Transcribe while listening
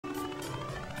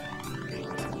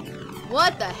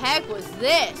What the heck was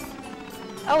this?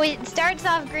 Oh, it starts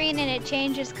off green and it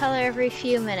changes color every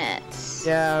few minutes.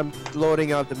 Yeah, I'm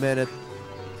loading out the minute.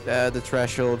 The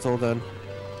thresholds. Hold on.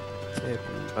 There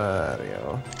we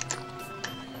go.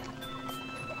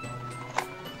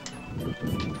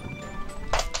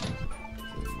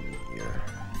 Here.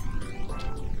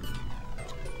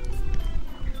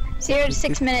 0 to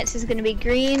 6 minutes is going to be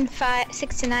green.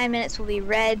 6 to 9 minutes will be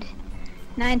red.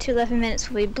 9 to 11 minutes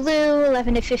will be blue.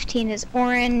 11 to 15 is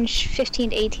orange. 15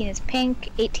 to 18 is pink.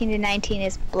 18 to 19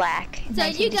 is black. So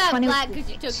you got black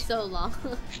because you took so long.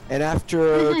 And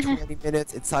after 20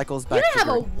 minutes, it cycles back. You don't to have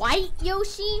green. a white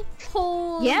Yoshi?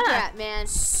 Holy crap, man.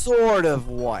 Sort of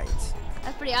white.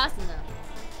 That's pretty awesome,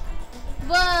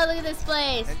 though. Whoa, look at this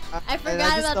place. I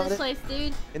forgot about this place,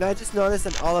 dude. And I just noticed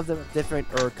that all of them have different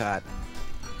ERCOT.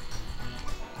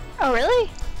 Oh, really?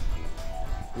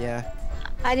 Yeah.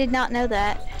 I did not know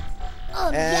that. Oh,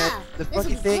 And yeah. the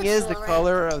funny thing is, the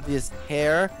color of this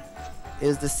hair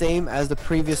is the same as the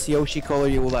previous Yoshi color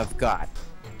you will have got.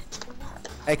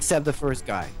 Except the first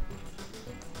guy.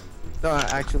 No,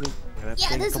 actually...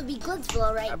 Yeah, this would be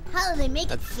Glitzville, right? How do they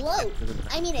make it float?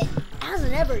 I mean, it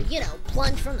hasn't ever, you know,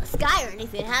 plunged from the sky or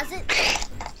anything, has it?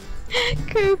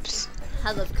 Koops.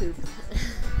 I love Koops.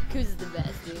 Koops is the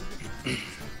best, dude.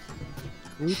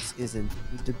 Koops isn't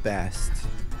the best.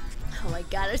 Oh my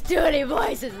god, there's too many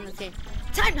voices in this game.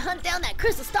 Time to hunt down that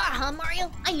crystal star, huh,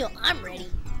 Mario? I know I'm ready.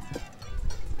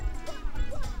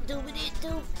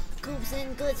 Doobity-doop. Koops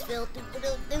in Glitzville.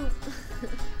 Doop-a-doop-doop.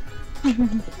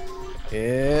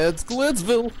 It's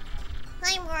Glitzville.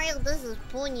 Hi, Mario. This is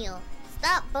Punyo.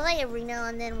 Stop by every now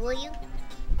and then, will you?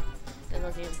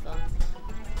 Go see his phone.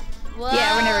 Whoa,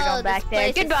 Yeah, we're never going back there.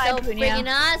 This place Goodbye, is so Punyo. freaking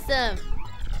awesome.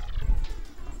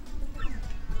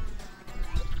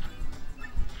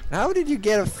 How did you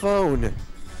get a phone?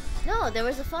 No, there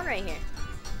was a phone right here.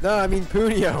 No, I mean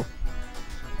Punyo.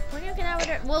 Punyo can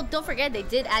order. Well, don't forget they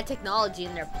did add technology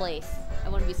in their place. I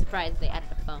wouldn't be surprised if they added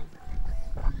a phone.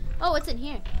 Oh, what's in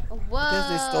here? Oh, whoa! Because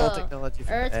they stole technology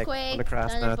from Earthquake, the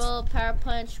X-nauts. Thunderbolt, Power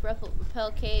Punch,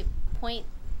 Repel Cape, Point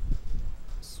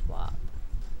Swap,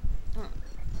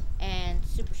 and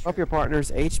Super Up your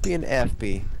partner's HP and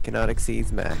FP cannot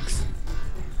exceed max.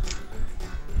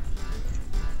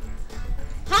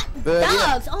 Hot But,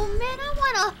 dogs! Oh man, I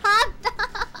want a hot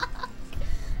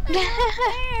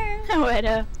dog!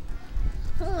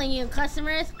 What Only you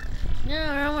customers.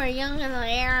 No, we're young in the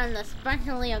air and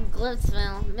especially of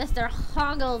Glitzville. Mr.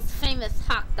 Hoggle's famous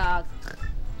hot dog.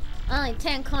 Only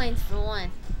 10 coins for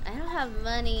one. I don't have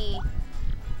money.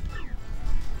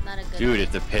 Not a good Dude, idea.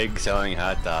 it's a pig selling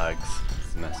hot dogs.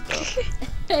 It's messed up.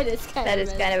 It is kind That of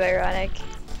is kind of ironic.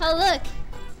 Oh look!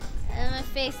 And my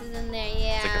face is in there,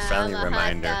 yeah. It's like a friendly I'm a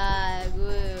reminder. Hot dog.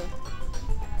 Woo.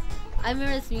 I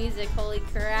remember this music, holy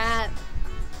crap.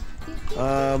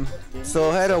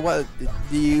 So Hedo, what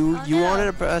do you Oh, no.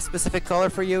 wanted a specific color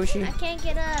for Yoshi? I can't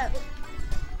get up.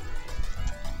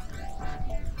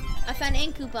 I found an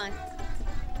ink coupon.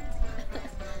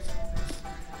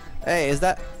 Hey, is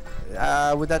that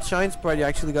with that shine sprite you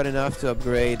actually got enough to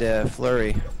upgrade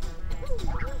Flurry?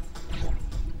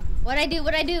 What'd I do?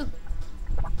 What'd I do?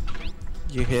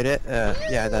 You hit it?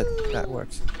 Yeah, that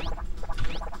works.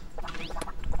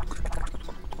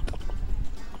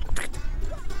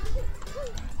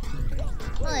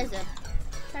 What is it?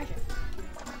 Treasure.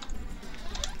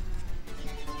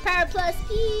 Power plus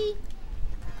E.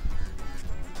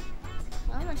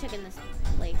 Well, I'm gonna check in this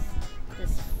place.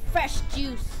 This fresh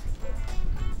juice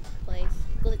place.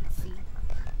 Glitzy.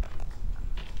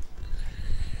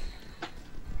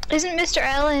 Isn't Mr.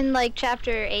 L in like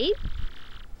chapter 8?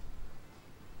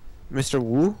 Mr.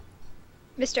 Wu?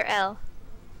 Mr. L.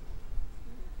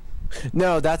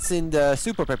 No, that's in the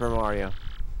Super Paper Mario.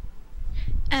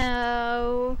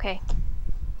 Oh, okay.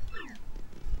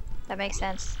 That makes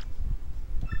sense.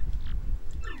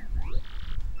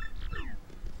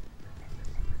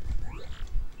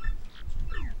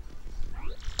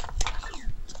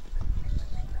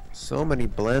 So many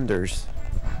blenders.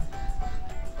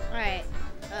 Alright.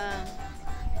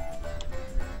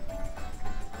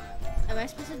 Am I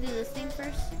supposed to do this thing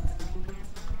first?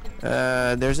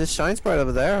 There's a shine sprite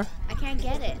over there. I can't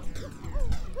get it.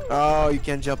 Oh, you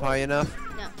can't jump high enough?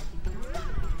 No.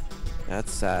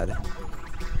 That's sad.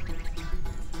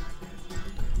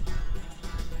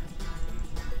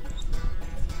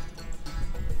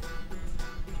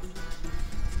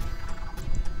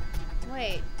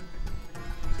 Wait.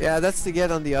 Yeah, that's to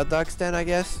get on the hot dog stand, I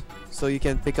guess. So you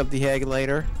can pick up the egg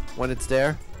later when it's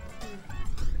there.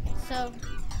 So,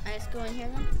 I just go in here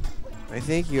then? I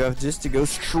think you have just to go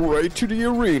straight to the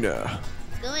arena.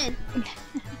 Let's go in.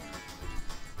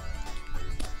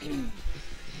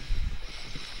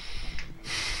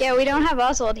 Yeah, we don't have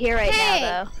Oswald here right Hey!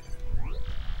 now, though.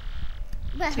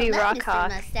 Well, To be hello, Rawk Mr. Hawk.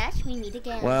 Mustache. We meet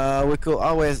again. Well, we could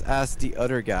always ask the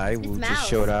other guy Miss who Mouse. just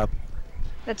showed up.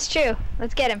 That's true.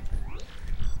 Let's get him.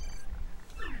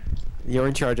 You're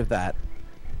in charge of that.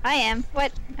 I am.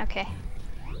 What? Okay.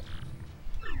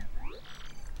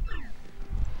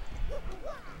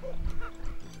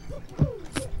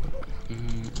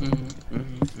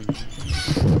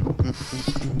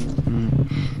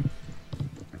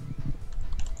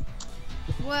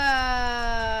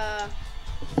 Whoa.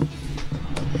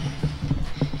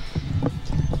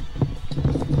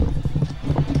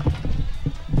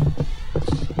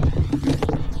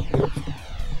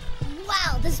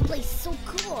 Wow, this place is so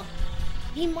cool.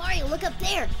 Hey Mario, look up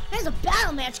there. There's a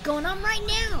battle match going on right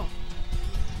now.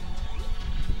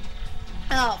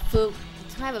 Oh, Foop.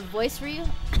 Do I have a voice for you?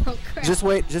 Oh, crap. Just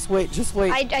wait, just wait, just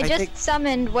wait. I just think-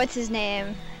 summoned what's his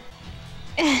name.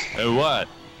 Hey, what?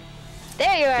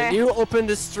 There you are. Can you open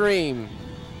the stream,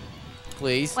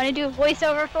 please? Want to do a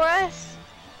voiceover for us?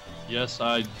 Yes,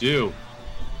 I do.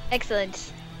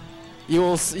 Excellent. You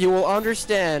will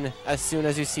understand as soon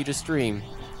as you see the stream.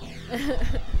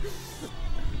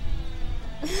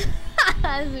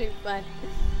 That's really fun.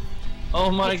 Oh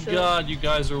my Excellent. god, you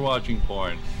guys are watching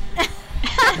porn.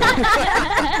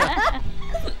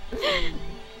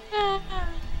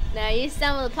 Now you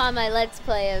stumbled upon my Let's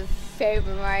Play of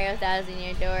Paper Mario Thousand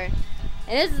Year Door.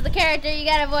 And this is the character you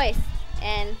gotta voice.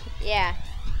 And yeah.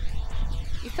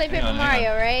 You play Hang Paper on, hang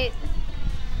Mario, right?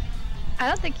 I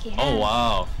don't think he has. Oh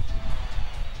wow.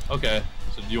 Okay,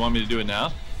 so do you want me to do it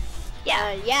now?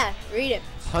 Yeah, read it.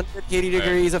 180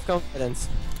 degrees of confidence.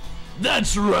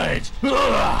 That's right!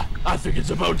 Ugh, I think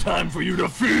it's about time for you to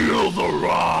feel the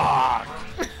rock!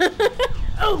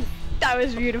 Oh, that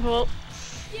was beautiful.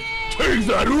 Take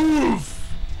that oof!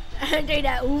 Do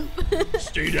that, oop.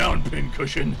 Stay down,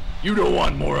 Pincushion. You don't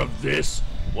want more of this.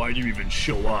 Why'd you even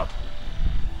show up?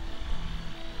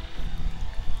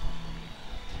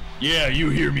 Yeah, you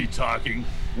hear me talking.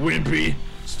 Wimpy,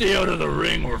 stay out of the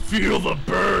ring or feel the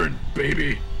burn,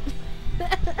 baby.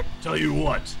 Tell you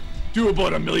what, do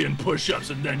about 1,000,000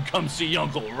 push-ups and then come see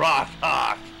Uncle Rawk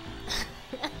Hawk.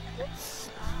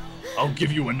 I'll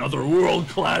give you another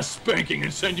world-class spanking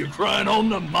and send you crying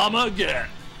home to mama again.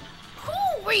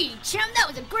 Hooray, Chum, that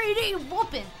was a great A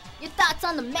whooping. Your thoughts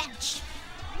on the match?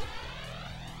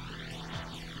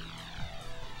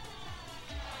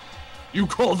 You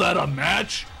call that a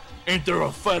match? Ain't there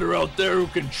a fighter out there who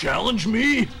can challenge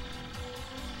me?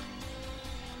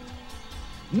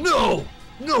 No!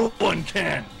 No one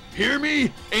can! Hear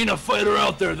me? Ain't a fighter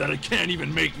out there that can't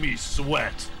even make me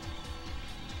sweat.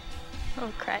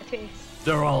 Oh, cryface.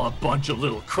 They're all a bunch of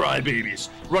little crybabies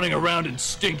running around in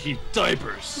stinky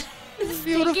diapers.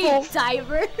 Beautiful.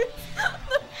 Diver.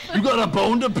 You got a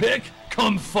bone to pick?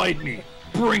 Come fight me.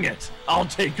 Bring it. I'll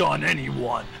take on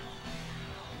anyone.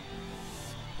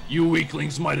 You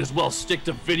weaklings might as well stick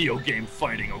to video game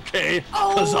fighting, okay?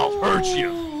 'Cause I'll hurt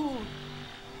you.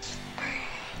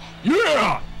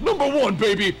 Yeah! #1,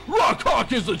 baby! Rawk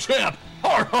Hawk is the champ!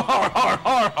 Har har har har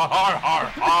har har har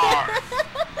har!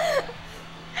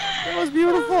 That was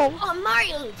beautiful. Oh,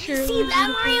 Mario, you see that,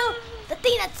 Mario? The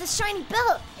thing that's the shiny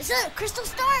belt. Is that a crystal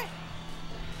star?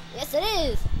 Yes, it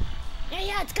is.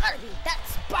 Yeah, it's gotta be. That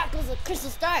sparkles a crystal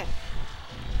star.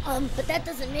 But that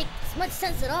doesn't make as much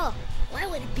sense at all. Why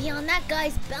would it be on that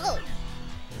guy's belt?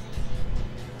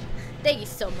 Thank you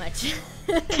so much.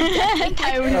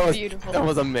 That was beautiful. That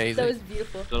was amazing. That was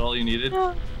beautiful. Is that all you needed?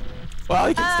 Well,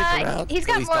 you can stick around. He's At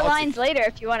got least more I'll lines later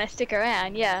if you want to stick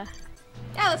around, yeah.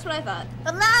 Yeah, that's what I thought.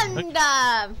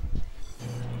 Random.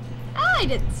 I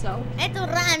did so. It's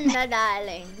random,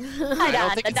 darling. I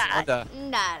don't think it's Alanda. Zelda.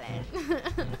 Darling.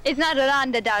 It's not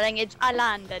Alanda, darling, it's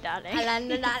Alanda, darling.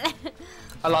 Random, darling.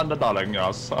 Alanda darling,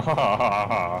 yes.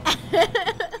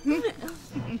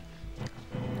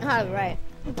 Alright.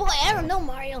 Boy, I don't know,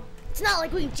 Mario. It's not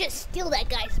like we can just steal that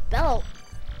guy's belt.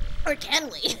 Or can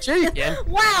we? Sure you can.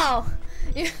 Wow!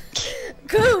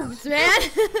 Koops, man!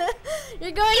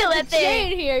 You're going Steal to that the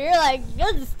chain here. You're like,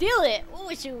 let's steal it.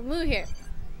 Ooh, should we move here?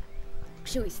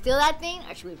 Should we steal that thing,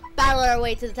 or should we battle our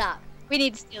way to the top? We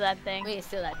need to steal that thing. We need to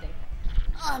steal that thing.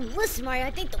 Listen, Mario,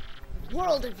 I think the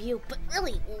world of you, but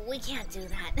really, we can't do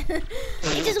that.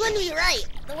 It just wouldn't be right.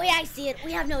 The way I see it,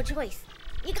 we have no choice.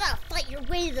 You gotta fight your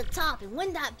way to the top and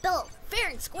win that belt, fair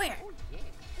and square.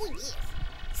 Oh, yes.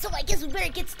 So I guess we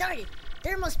better get started.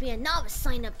 There must be a novice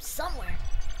sign up somewhere.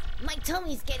 My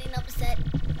tummy's getting upset.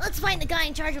 Let's find the guy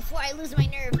in charge before I lose my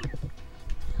nerve.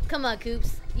 Come on,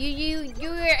 Koops. You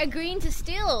were agreeing to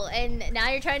steal, and now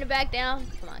you're trying to back down?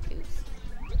 Come on, Koops.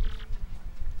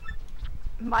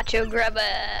 Macho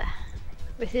Grubba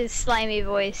with his slimy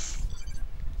voice.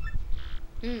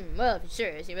 Well, if you're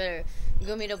serious, you better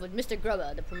go meet up with Mr.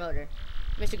 Grubba, the promoter.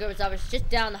 Mr. Grubba's office is just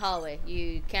down the hallway.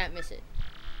 You can't miss it.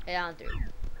 Head on through.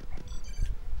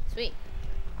 Sweet.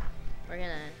 We're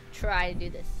gonna try to do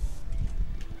this.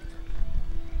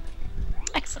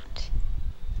 Excellent.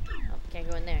 Oh, can't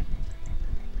go in there.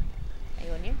 Can I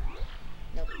go in here?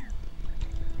 Nope.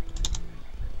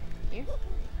 Here?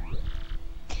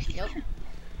 Nope.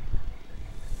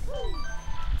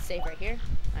 Safe right here.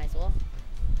 Might as well.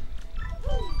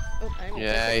 Oh, I didn't mean to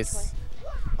Yeah, take he's that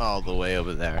all the way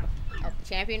over there. toy. Oh,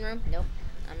 champion room? Nope.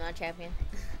 I'm not a champion.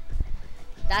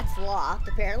 That's locked,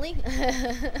 apparently.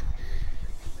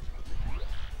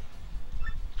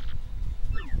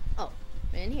 Oh,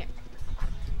 in here.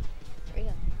 There we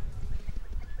go.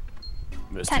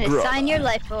 Mr. Time to Grubba. sign your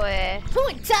life away. Who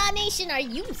in tarnation are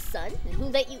you, son? And who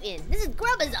let you in? This is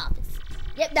Grubba's office.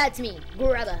 Yep, that's me,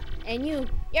 Grubba. And you're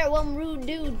one rude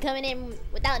dude coming in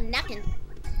without knocking.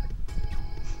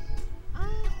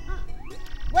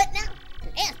 What now? An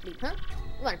ass bleep, huh?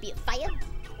 You wanna be a fire?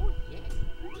 Oh, yeah.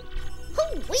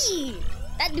 Hoo-wee!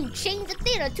 That dude changed the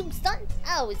theater too, son.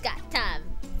 I always got time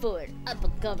for an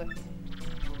upper-cover.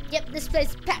 Yep, this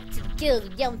place is packed to the gills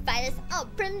with young fighters, all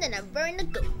primed and I'm ready to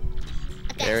go. I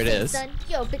gotta There it say, is. son,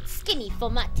 you're a bit skinny for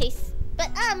my taste, but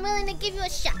I'm willing to give you a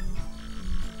shot.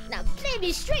 Now play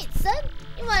me straight, son.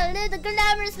 You wanna live the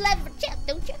glamorous life of a champ,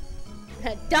 don't you?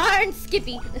 Darn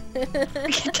Skippy.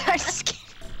 Darn skin.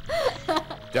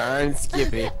 Darn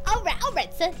Skippy.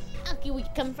 Alright, son. I'll get where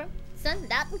you're coming from. Son,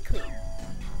 that would clear.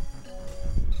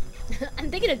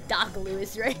 I'm thinking of Doc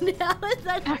Lewis right now. Is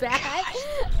that bad?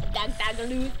 Doc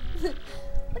Lewis.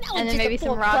 When I was And then just maybe a some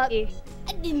poor Rocky. pup,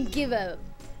 I didn't give a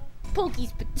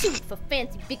pokey's patoot for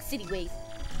fancy big city ways.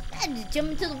 I had to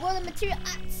jump into the world of martial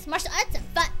arts, and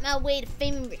fight my way to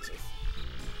fame and riches.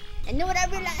 And know what I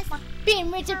realized?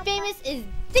 Being rich and famous is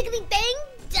tickling thing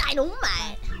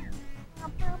dynamite.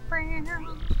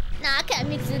 Nah, I can't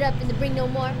mix it up in the bring no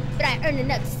more, but I earned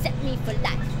enough to set me for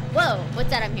life. Whoa, what's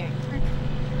that I'm hearing?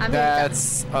 I'm hearing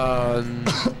That's on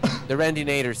the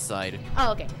Randinator's side. something.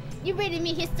 Oh, okay. You rated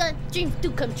me here, son. Dreams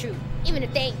do come true, even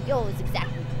if they ain't yours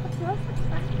exactly.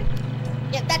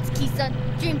 Yep, that's the key, son.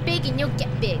 Dream big and you'll get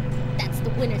big. That's the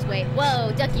winner's way.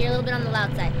 Whoa, Ducky, you're a little bit on the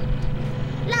loud side.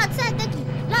 Loud side ducky,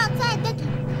 loud side ducky,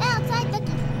 loud side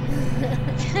ducky.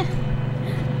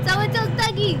 Someone tells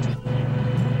Ducky.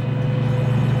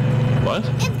 What?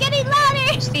 It's getting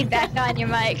louder. Just feedback on your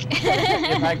mic.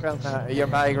 Your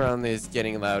background is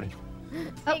getting loud.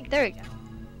 Oh, there we go.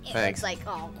 Thanks. It's like,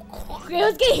 oh, it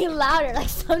was getting louder, like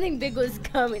something big was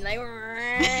coming, like.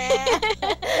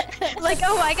 Like,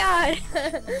 oh my god.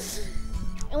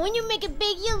 And when you make it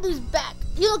big, you lose back.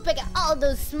 You look back at all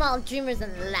those small dreamers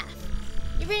and laugh.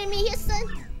 You ready me here, son?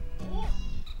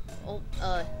 Oh,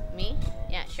 me?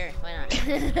 Yeah, sure, why not?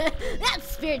 That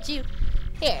spirit you.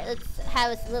 Here, let's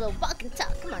have us a little walk and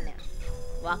talk. Come on now.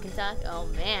 Walk and talk? Oh,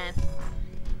 man.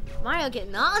 Mario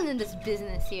getting on in this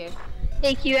business here.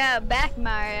 Take you out back,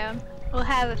 Mario. We'll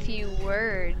have a few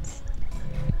words.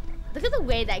 Look at the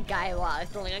way that guy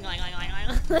walks. His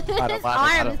His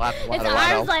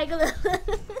arms like.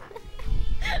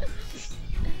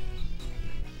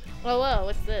 Whoa,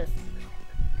 what's this?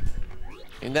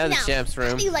 And that's the champ's How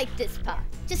room. do you like this, Pa?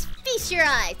 Just feast your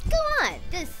eyes. Go on.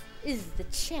 This is the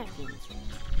champion's room.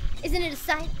 Isn't it a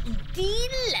sight?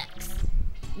 Deluxe.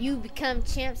 You become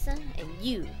champ, son, and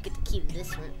you get the key to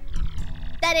this room.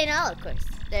 That ain't all, of course.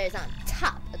 There's on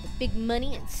top of the big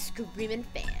money and screaming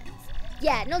fans.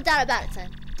 Yeah, no doubt about it, son.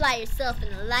 Fly yourself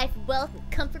in the life, wealth,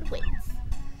 and comfort ways.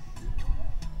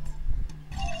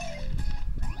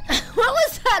 What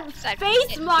was that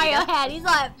face Mario had? He's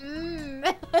like,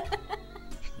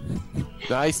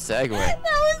 Nice segue. That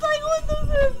was like, what the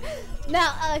fuck?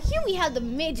 Now, here we have the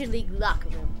Major League locker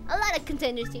room. A lot of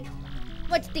contenders here.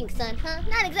 What you think, son, huh?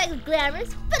 Not exactly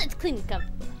glamorous, but it's clean and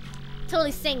comfortable.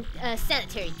 Totally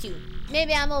sanitary, too.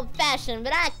 Maybe I'm old-fashioned,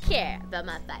 but I care about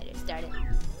my fighters, started.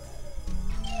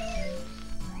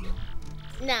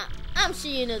 Now, I'm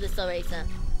sure you know this already, son,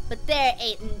 but there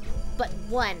ain't but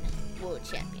one world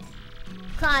champion.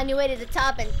 Clawing your way to the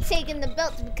top and taking the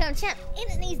belt to become champ ain't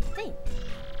an easy thing.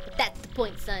 But that's the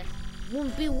point, son.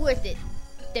 Wouldn't be worth it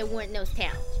if there weren't no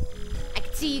talent. I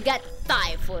can see you got the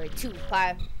fire for it too,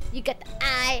 Parv. You got the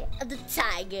eye of the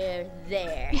tiger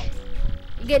there.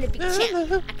 You're gonna be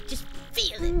champ. I can just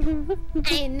feel it.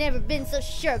 I ain't never been so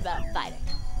sure about a fighter.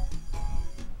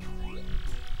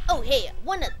 Oh, hey,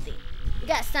 one other thing. You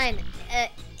gotta sign an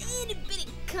itty-bitty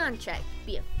contract to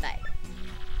be a fighter.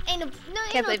 Ain't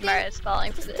Can't believe Mario's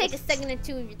falling for Just this. take a second or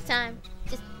two of your time.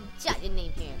 Just jot your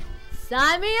name here.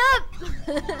 Sign me up!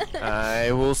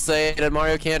 I will say that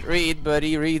Mario can't read, but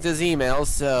he reads his emails,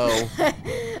 so...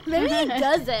 Maybe he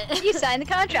doesn't. You signed the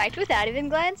contract without even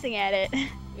glancing at it.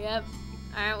 Yep.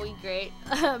 Aren't we great?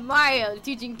 Mario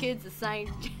teaching kids to sign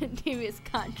previous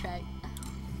contract.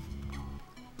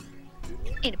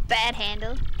 Ain't a bad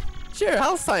handle. Sure,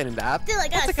 I'll sign that. Still, I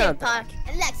What's gotta the say, contract?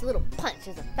 Park, it lacks a little punch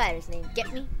as a fighter's name.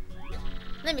 Get me?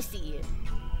 Let me see you.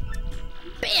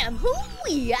 Bam!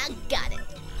 Hoo-wee! I got it.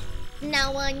 From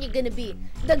now on, you're gonna be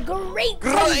the Great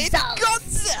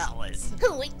Gonzalez.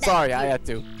 Who ain't that Sorry, I good? had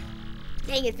to.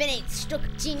 Dang, if it ain't stroke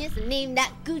of genius, a name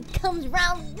that good comes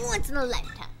around once in a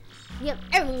lifetime. Yep,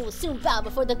 everyone will soon bow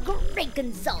before the Great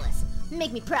Gonzalez.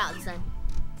 Make me proud, son.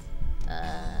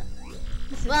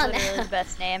 This is Well, literally now- the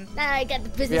best name. Now I got the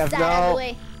We business have side out of no- the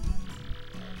way.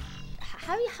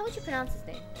 How would you pronounce his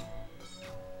name?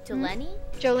 Jolene?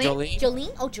 Jolene? Jolene?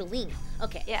 Jolene? Oh, Jolene.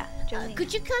 Okay. Yeah, Jolene.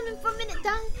 Could you come in for a minute,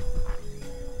 Don?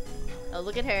 Oh,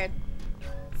 look at her.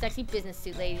 Sexy business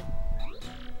suit lady.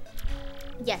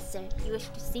 Yes, sir. You wish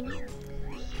to see me?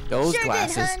 Those Sure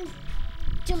glasses. did, hun.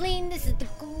 Jolene, this is the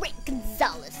Great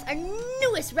Gonzalez, our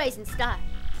newest rising star.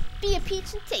 Be a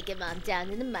peach and take him on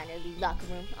down in the minor league locker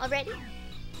room. Already?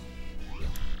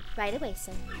 Right away,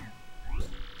 sir.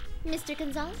 Mr.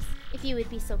 Gonzalez, if you would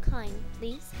be so kind,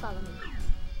 please follow me.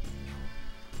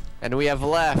 And we have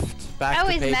left. Back I to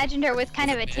always page- imagined her with kind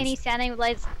of a tinny sounding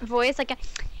like voice, like a.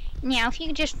 Now, if you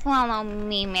could just follow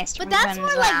me, Mr. But that's more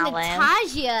like Gonzalez."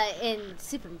 Natasha in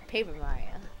Super Paper Mario.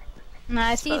 No,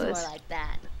 I She's suppose. more like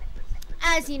that.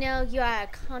 As you know, you are a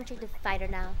contracted fighter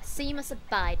now, so you must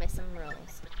abide by some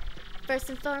rules. First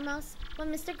and foremost, what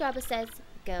Mr. Grubba says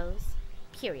goes,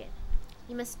 period.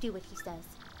 You must do what he says.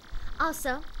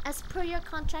 Also, as per your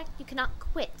contract, you cannot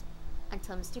quit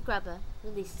until Mr. Grubba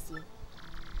releases you.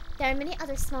 There are many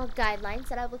other small guidelines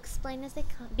that I will explain as they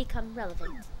become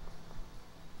relevant.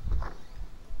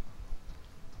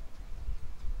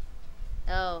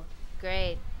 Oh,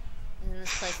 great. Isn't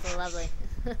this place so lovely?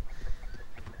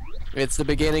 It's the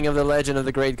beginning of the legend of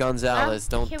the Great Gonzalez.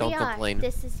 Well, Don't here we are. complain.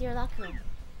 This is your locker room.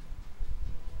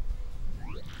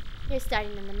 You're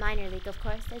starting in the minor league, of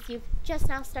course, as you've just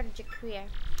now started your career.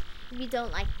 If you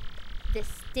don't like this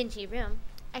dingy room,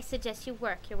 I suggest you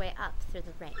work your way up through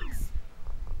the ranks.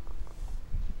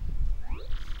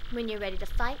 When you're ready to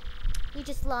fight, you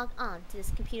just log on to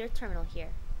this computer terminal here.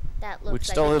 That looks Which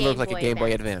like totally a looked like a Game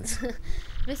Boy Advance.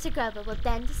 Mr. Grubba will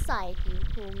then decide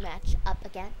who will match up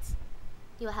against.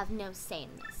 You will have no say in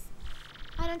this.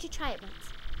 Why don't you try it once?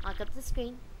 Log up the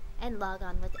screen and log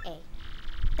on with A.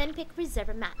 Then pick reserve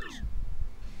a match.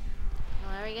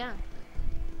 Well, there we go.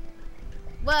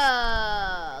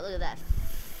 Whoa! Look at that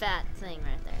fat thing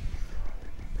right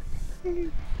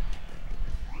there.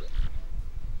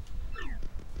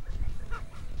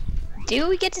 Do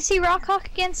we get to see Rawk Hawk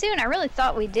again soon? I really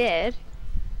thought we did.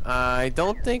 I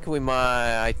don't think we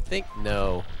might. I think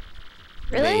no.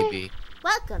 Really? Maybe.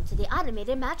 Welcome to the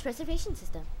automated match reservation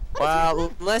system. What is Well,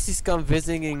 it? unless he's come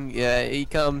visiting, he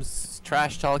comes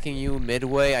trash talking you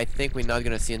midway. I think we're not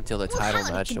gonna see until the title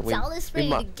Howdy, match. Gonzalez, we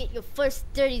ready mu- to get your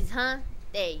first 30s, huh?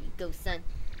 There you go, son.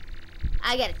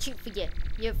 I got a treat for you.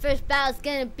 Your first battle's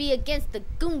gonna be against the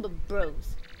Goomba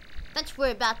Bros. Don't you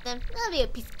worry about them. They'll be a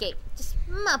piece of cake. Just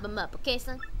mop them up, okay,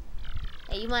 son?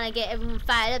 Hey, you wanna get everyone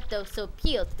fired up, though, so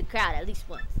appeal to the crowd at least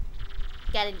once.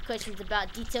 Got any questions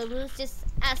about detail rules? Just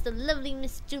ask the lovely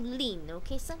Miss Jolene,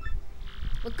 okay, son?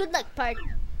 Well, good luck, part.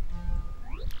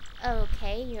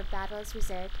 Okay, your battle is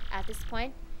reserved. At this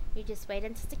point, you just wait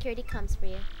until security comes for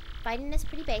you. Fighting is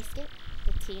pretty basic.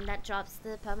 The team that drops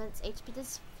the opponent's HP to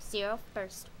 0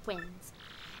 first wins.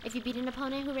 If you beat an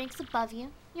opponent who ranks above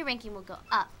you, your ranking will go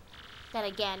up. Then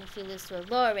again, if you lose to a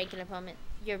lower ranking opponent,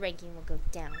 your ranking will go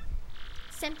down.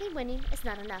 Simply winning is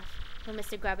not enough. When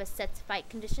Mr. Grubba sets fight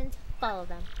conditions, follow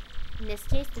them. In this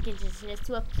case, the condition is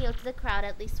to appeal to the crowd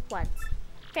at least once.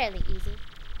 Fairly easy.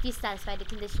 If you satisfy the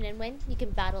condition and win, you can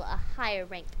battle a higher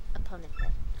ranked opponent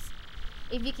next.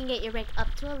 If you can get your rank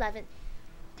up to 11,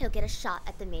 you'll get a shot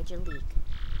at the major league.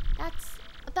 That's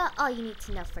about all you need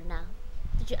to know for now.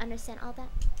 Did you understand all that?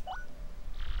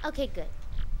 Okay, good.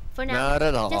 For now, Not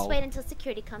at all. just wait until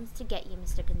security comes to get you,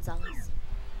 Mr. Gonzalez.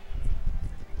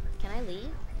 Can I leave?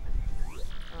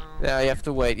 Yeah, you have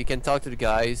to wait. You can talk to the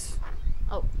guys.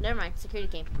 Oh, never mind. Security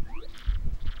came.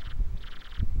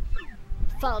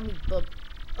 Follow me, bub.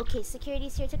 Okay,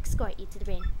 security's here to escort you to the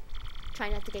ring. Try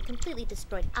not to get completely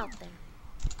destroyed out there.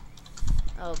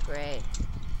 Oh, great.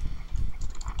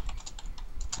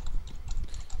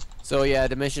 So yeah,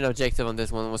 the mission objective on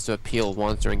this one was to appeal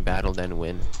once during battle, then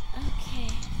win. Okay.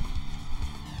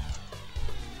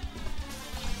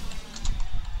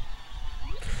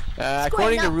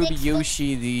 According to up, Ruby next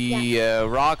Yoshi, the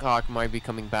Rawk Hawk might be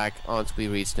coming back once we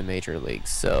reach the major leagues.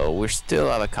 So we're still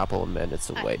a couple of minutes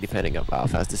away, depending on how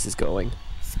fast this is going.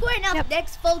 Squaring up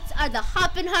next, folks, are the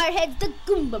Hoppin' Hardheads, the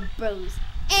Goomba Bros.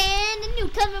 And the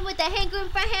newcomer with the hankering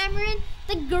for hammering,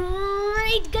 the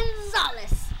Great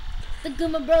Gonzalez. The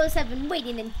Goomba Bros have been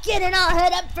waiting and getting all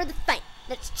head up for the fight.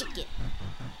 Let's check it.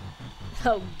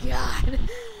 Oh, God.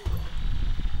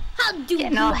 How do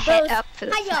Getting you all bros? head up for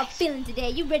the How y'all fight. feeling today?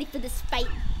 You ready for this fight?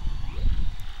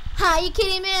 Hi, you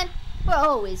kidding, man? We're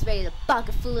always ready to bonk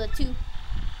a fool or two.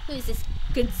 Who's this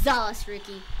Gonzalez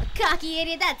rookie? A cocky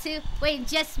idiot, that too. Wait,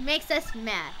 just makes us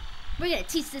mad. We're gonna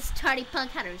teach this tardy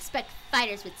punk how to respect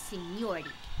fighters with seniority.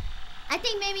 I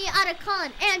think maybe you ought to call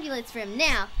an ambulance for him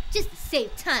now, just to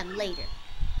save time later.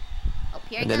 Oh,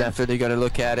 here And he then comes. after they're gonna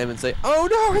look at him and say, "Oh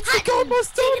no, it's the Goomba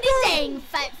Diggity dang,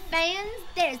 fight fans!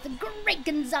 There's the Great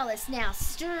Gonzalez now,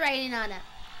 striding on up.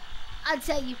 I'll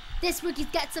tell you, this rookie's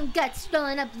got some guts,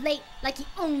 showing up late like he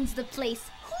owns the place.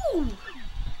 Whew.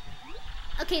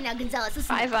 Okay, now Gonzalez,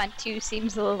 listen. 5-on-2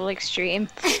 seems a little extreme.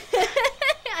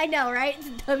 I know, right? It's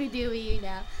WWE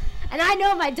now, and I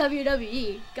know my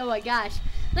WWE. Oh my gosh!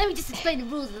 Let me just explain the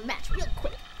rules of the match real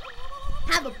quick.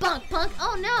 Have a bonk, punk.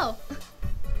 Oh no!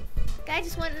 Guy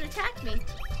just wanted to attack me.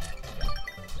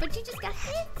 But you just got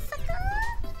hit, sucker!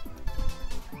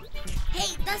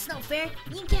 Hey, that's not fair.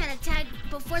 You can't attack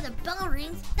before the bell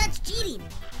rings. That's cheating.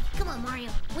 Come on, Mario.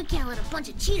 We can't let a bunch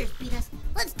of cheaters beat us.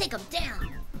 Let's take them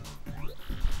down.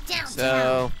 Downtown.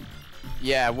 So,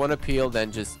 yeah, one appeal,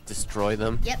 then just destroy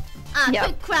them. Yep. Yep.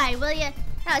 Quit crying, will ya?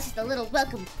 That was just a little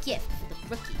welcome gift for the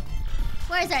rookie.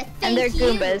 Where's our thank And they're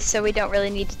you? Goombas, so we don't really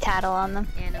need to tattle on them.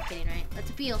 Yeah, no kidding, right? Let's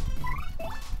appeal.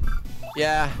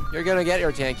 Yeah, you're gonna get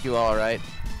your thank you, all right.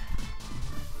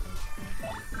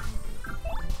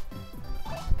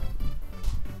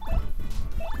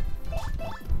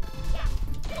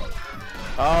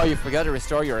 Oh, you forgot to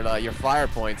restore your fire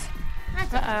points.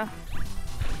 That's okay. Uh-oh.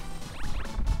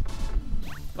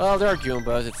 Well, they're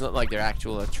Goombas. It's not like they're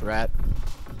actual threat.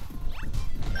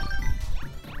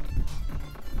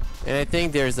 And I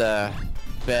think there's a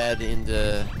bed in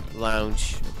the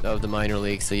lounge of the minor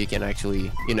league, so you can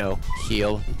actually, you know,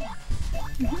 heal.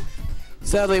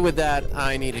 Sadly, with that,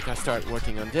 I need to start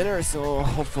working on dinner, so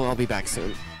hopefully I'll be back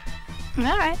soon.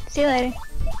 Alright, see you later.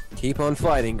 Keep on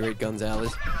fighting, Great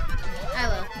Gonzalez. I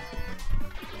will.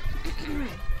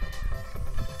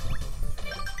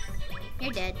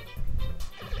 You're dead.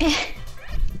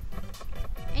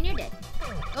 And you're dead.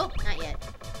 Oh, not yet.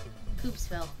 Koops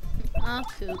fell. Oh,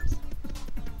 Koops.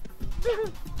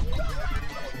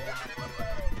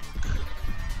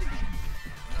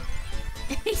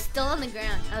 He's still on the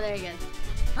ground. Oh, there he goes.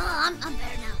 Oh, I'm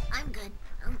better now. I'm good.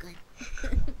 I'm good.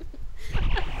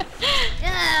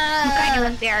 I'm kind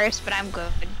of embarrassed, but I'm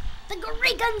good. The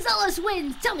Great Gonzalez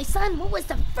wins! Tell me, son, what was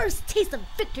the first taste of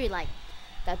victory like?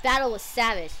 That battle was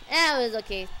savage. That was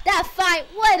okay. That fight,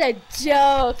 what a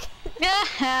joke!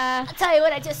 I'll tell you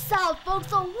what I just saw,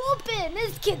 folks. A whooping!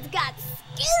 This kid's got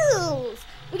skills!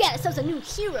 We got ourselves a new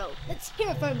hero. Let's hear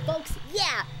it for him, folks.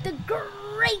 Yeah, the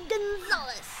Great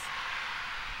Gonzalez!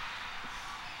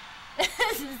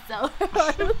 This is so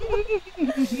hard.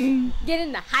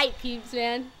 Getting the hype, peeps,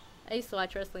 man. I used to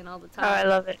watch wrestling all the time. Oh, I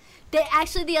love it. They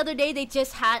actually, the other day, they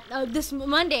just had, this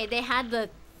Monday, they had the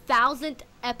 1000th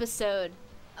episode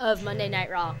of Monday Night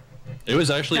Raw. It was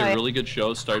actually Oh, a yeah. really good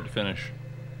show, start to finish.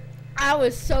 I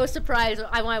was so surprised.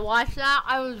 When I watched that,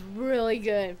 I was really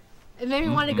good. It made me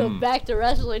want to go back to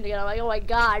wrestling again. I'm like, oh my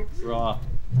god. Raw.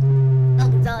 Oh,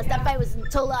 Gonzalez, that fight was a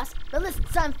total loss. But listen,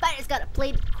 son, fighters gotta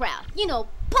play the crowd. You know,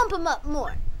 pump them up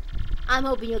more. I'm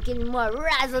hoping you'll give me more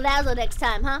razzle-dazzle next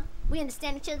time, huh? We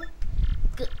understand each other?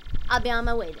 Good. I'll be on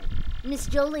my way then. Miss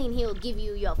Jolene here will give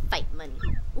you your fight money.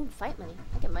 Ooh, fight money.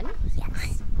 I get money?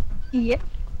 Yes. Yep.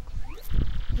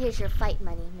 Here's your fight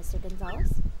money, Mr.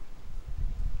 Gonzalez.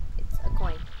 It's a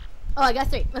coin. Oh, I got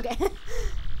 3. Okay.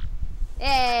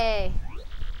 Yay.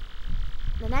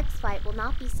 The next fight will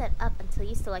not be set up until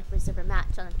you select reserve a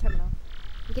match on the terminal.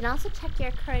 You can also check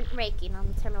your current ranking on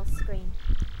the terminal screen.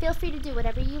 Feel free to do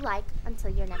whatever you like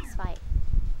until your next fight.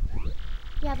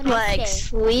 You have a nice Like day,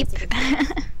 sleep. Mr.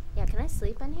 Gonzalez. Yeah, can I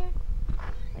sleep in here?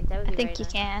 Like that would I be think very you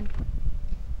nice. can.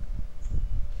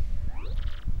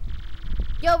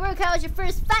 Yo, Rook, how was your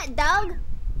first fight, dog?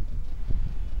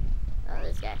 Oh,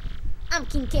 this guy. I'm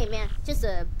King K, man. Just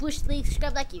a bush league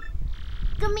scrub like you.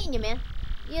 Good meeting you, man.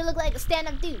 You look like a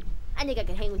stand-up dude. I think I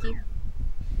could hang with you.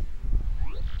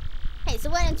 Hey, so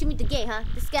why don't you meet the gang, huh?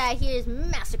 This guy here is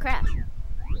Master Crash.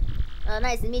 Oh,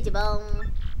 nice to meet you,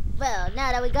 bum. Well,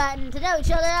 now that we've gotten to know each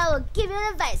other, I will give you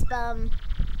an advice, bum.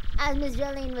 As Miss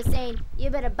Jolene was saying,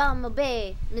 you better bum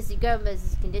obey Mr.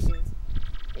 Gerber's conditions.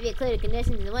 If you clear the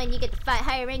conditions and win, you get to fight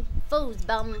higher rank foes,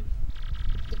 bum.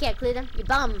 You can't clear them, you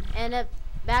bum. End up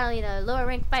battling a lower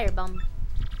rank fighter, bum.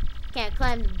 Can't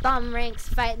climb the bum ranks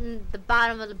fighting the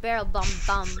bottom of the barrel, bum.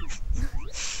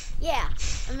 Yeah,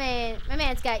 my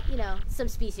man's got, you know, some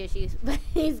speech issues, but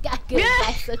he's got good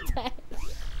advice sometimes.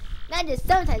 Not just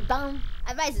sometimes, bum.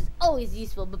 Advice is always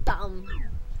useful, but bum.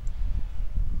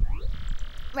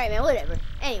 Right, man, whatever.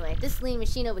 Anyway, this lean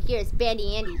machine over here is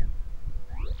Bandy Andy.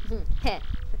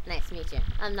 Nice to meet you.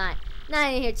 I'm not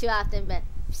in here too often, but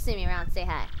if you see me around, say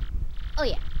hi. Oh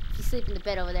yeah, if you sleep in the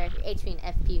bed over there, your HP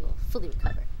and FP will fully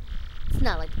recover. It's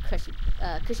not like the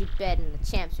cushy bed in the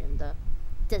champ's room, though.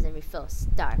 It doesn't refill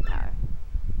star power.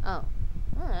 Oh,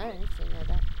 I didn't see know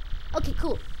that. Okay,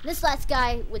 cool. This last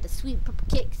guy with the sweet purple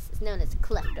kicks is known as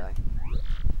Cleftor.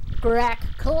 Crack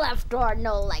Cleftor,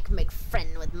 no like make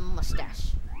friend with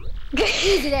mustache.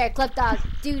 Easy there, Clefdog.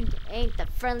 Dude ain't the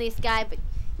friendliest guy, but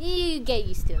you get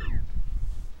used to him.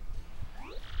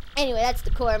 Anyway, that's the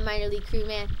core minor league crew,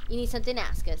 man. You need something,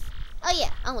 ask us. Oh yeah,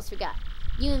 I almost forgot.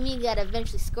 You and me gotta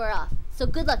eventually score off. So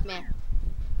good luck, man.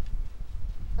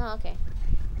 Oh, okay.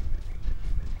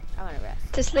 I wanna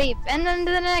rest. To sleep, and then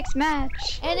to the next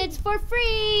match. And it's for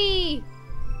free!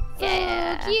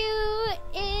 Yeah. Fuck you,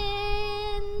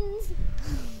 ins!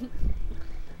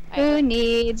 Who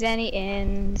needs any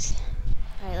ins?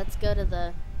 Alright, let's go to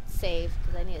the save,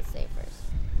 because I need to save first.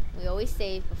 We always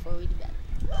save before we do bed.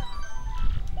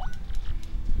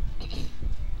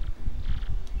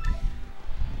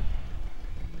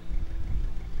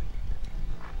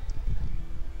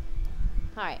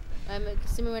 Alright, I'm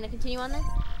assuming we're going to continue on then?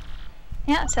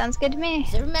 Yeah, sounds good to me.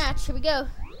 Serve match, here we go.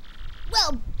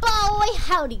 Well, boy,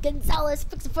 howdy, Gonzalez.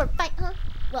 Fixing for a fight, huh?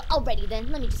 Well, alrighty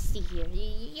then. Let me just see here.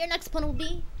 Your next opponent will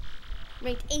be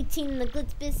ranked 18 in the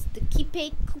Glitzville, the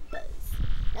Koops.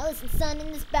 Now listen, son,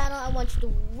 in this battle, I want you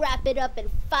to wrap it up in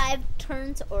 5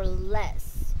 turns or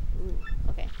less. Ooh,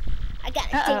 okay. I got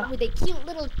a date with a cute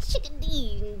little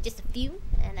chickadee in just a few,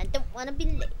 and I don't want to be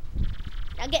late.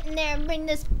 Now get in there and bring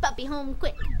this puppy home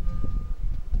quick.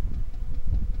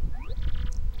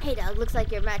 Hey, dog, looks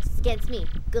like your match is against me.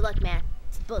 Good luck, man.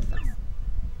 It's both of us.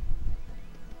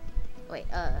 Wait,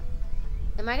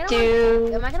 am I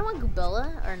gonna want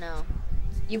Gubilla or no?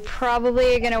 You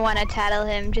probably are gonna want to tattle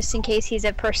him just in case he's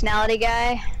a personality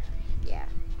guy. Yeah.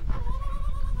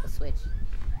 We'll switch.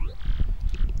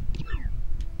 Here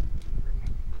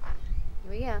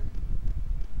we go.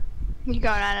 You're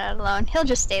going on it alone. He'll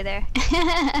just stay there.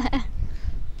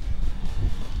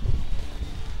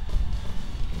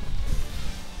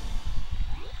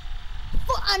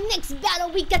 For our next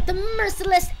battle, we got the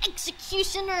merciless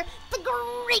executioner, the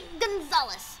great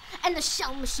Gonzalez, and the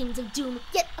shell machines of doom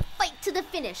get a fight to the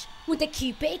finish with the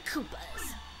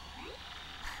Koopas.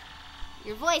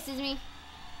 Your voice is me.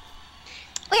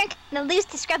 We're gonna lose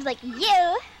to scrubs like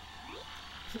you.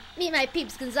 Me and my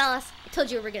peeps, Gonzalez. I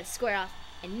told you we were gonna square off,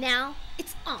 and now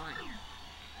it's on.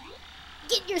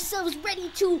 Get yourselves ready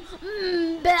to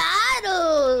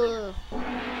battle.